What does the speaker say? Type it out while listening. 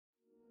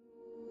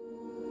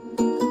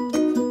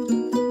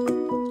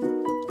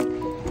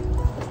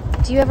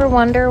Do you ever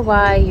wonder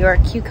why your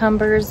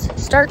cucumbers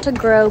start to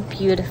grow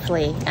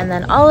beautifully and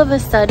then all of a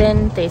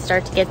sudden they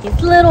start to get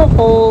these little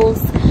holes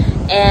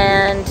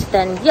and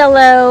then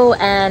yellow,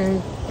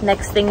 and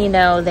next thing you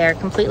know they're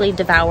completely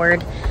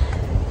devoured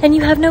and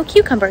you have no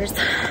cucumbers?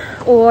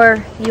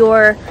 Or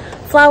your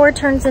flower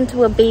turns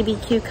into a baby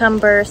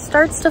cucumber,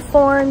 starts to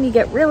form, you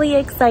get really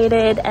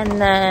excited,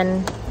 and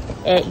then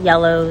it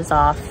yellows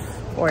off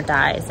or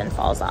dies and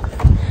falls off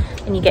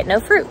and you get no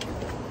fruit.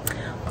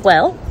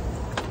 Well,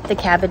 the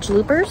cabbage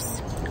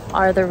loopers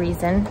are the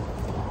reason,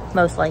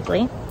 most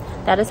likely,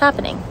 that is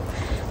happening.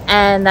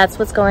 And that's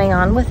what's going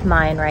on with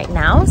mine right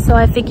now. So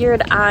I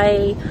figured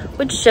I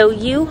would show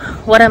you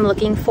what I'm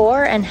looking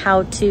for and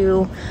how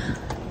to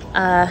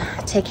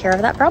take care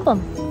of that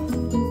problem.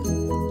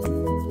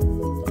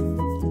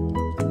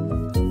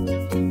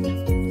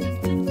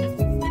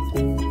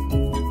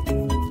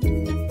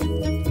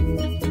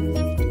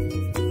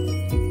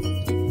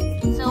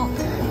 So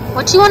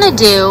what you want to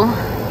do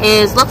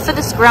is look for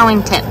this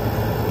growing tip.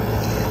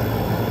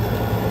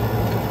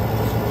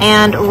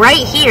 And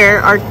right here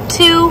are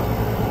two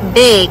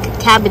big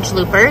cabbage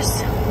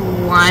loopers.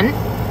 1,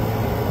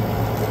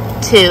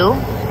 2,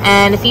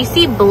 and if you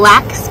see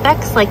black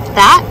specks like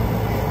that,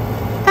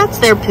 that's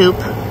their poop.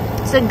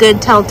 It's a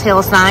good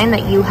telltale sign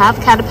that you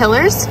have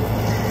caterpillars.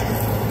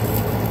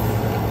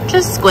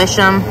 Just squish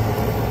them.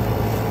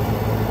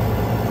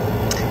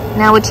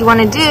 Now what you want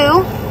to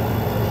do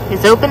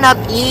is open up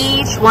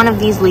each one of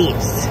these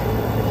leaves.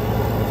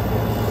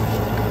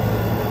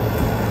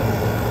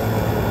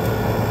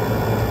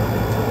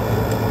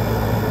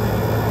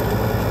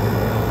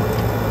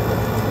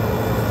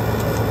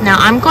 Now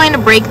I'm going to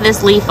break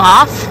this leaf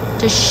off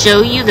to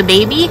show you the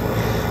baby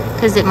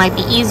because it might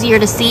be easier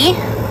to see.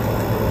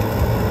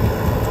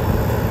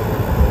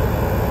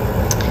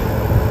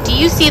 Do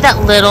you see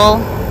that little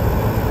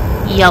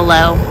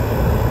yellow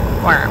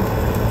worm?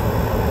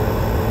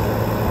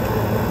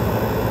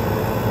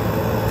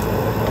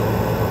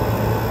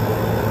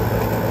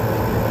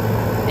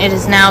 It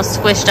is now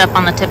squished up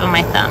on the tip of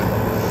my thumb.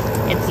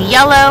 It's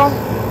yellow.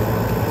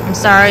 I'm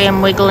sorry,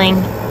 I'm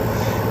wiggling.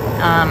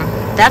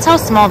 That's how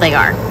small they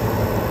are.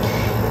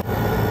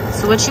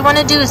 So what you want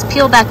to do is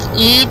peel back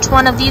each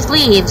one of these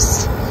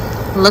leaves,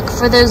 look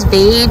for those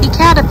baby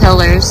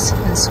caterpillars,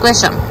 and squish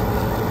them.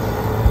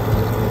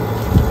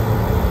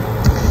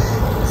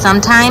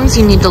 Sometimes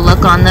you need to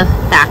look on the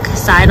back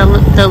side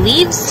of the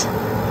leaves,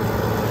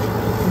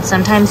 and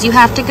sometimes you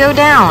have to go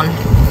down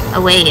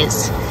a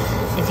ways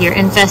if your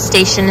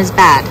infestation is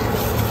bad.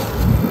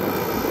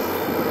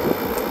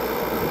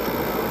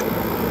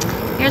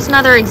 Here's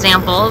another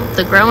example of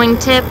the growing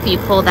tip. You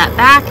pull that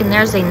back and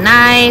there's a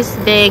nice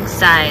big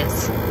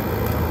size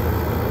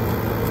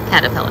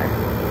caterpillar.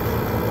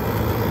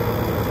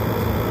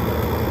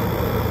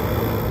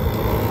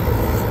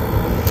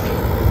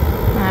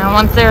 Now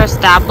once they're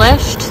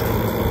established,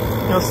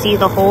 you'll see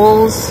the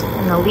holes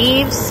in the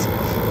leaves,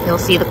 you'll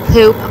see the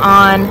poop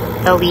on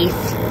the leaf,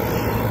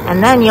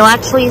 and then you'll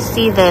actually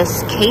see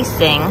this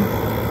casing.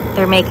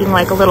 They're making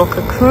like a little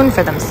cocoon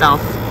for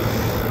themselves.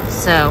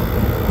 So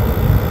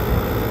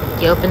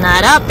you open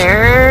that up,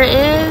 there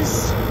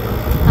is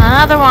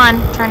another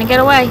one trying to get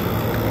away.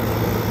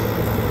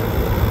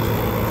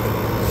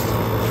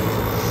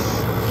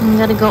 You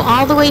gotta go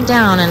all the way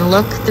down and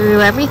look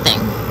through everything.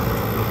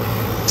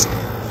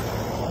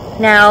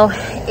 Now,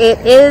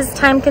 it is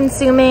time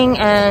consuming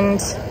and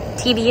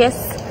tedious,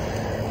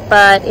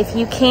 but if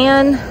you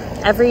can,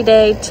 every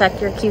day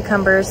check your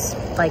cucumbers,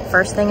 like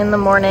first thing in the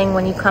morning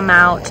when you come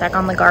out, check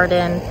on the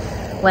garden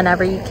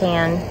whenever you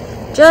can.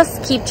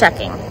 Just keep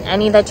checking.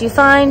 Any that you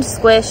find,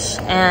 squish,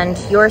 and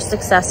your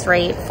success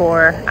rate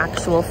for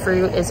actual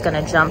fruit is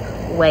gonna jump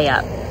way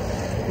up.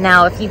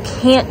 Now, if you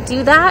can't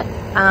do that,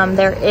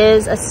 there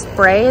is a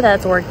spray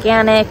that's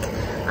organic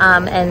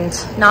and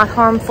not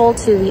harmful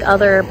to the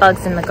other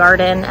bugs in the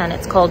garden, and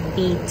it's called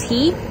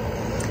BT.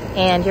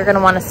 And you're gonna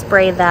wanna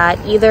spray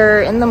that either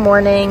in the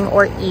morning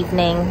or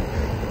evening,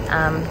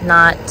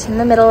 not in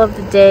the middle of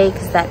the day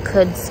because that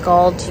could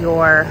scald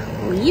your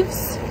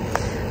leaves.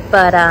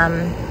 But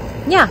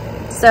yeah,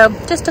 so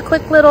just a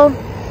quick little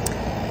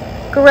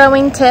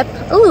growing tip.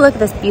 Oh, look at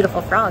this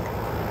beautiful frog.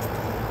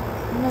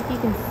 I don't know if you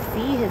can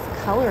see his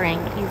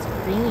coloring, but he's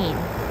green.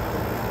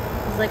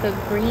 He's like a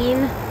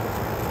green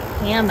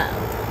camo.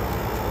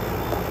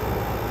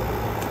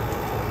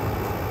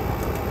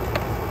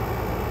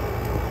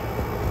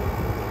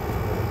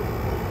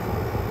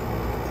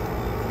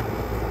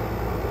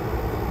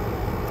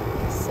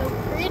 He's so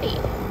pretty.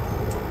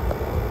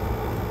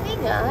 Hey,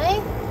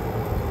 guy.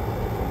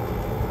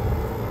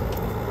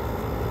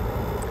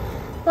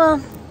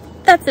 Well,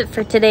 that's it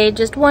for today.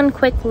 Just one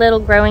quick little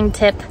growing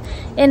tip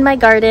in my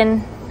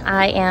garden.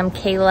 I am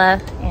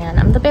Kayla and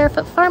I'm the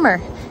Barefoot Farmer.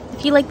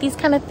 If you like these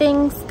kind of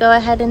things, go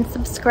ahead and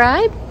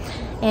subscribe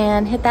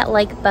and hit that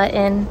like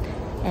button,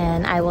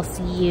 and I will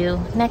see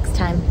you next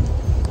time.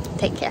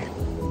 Take care.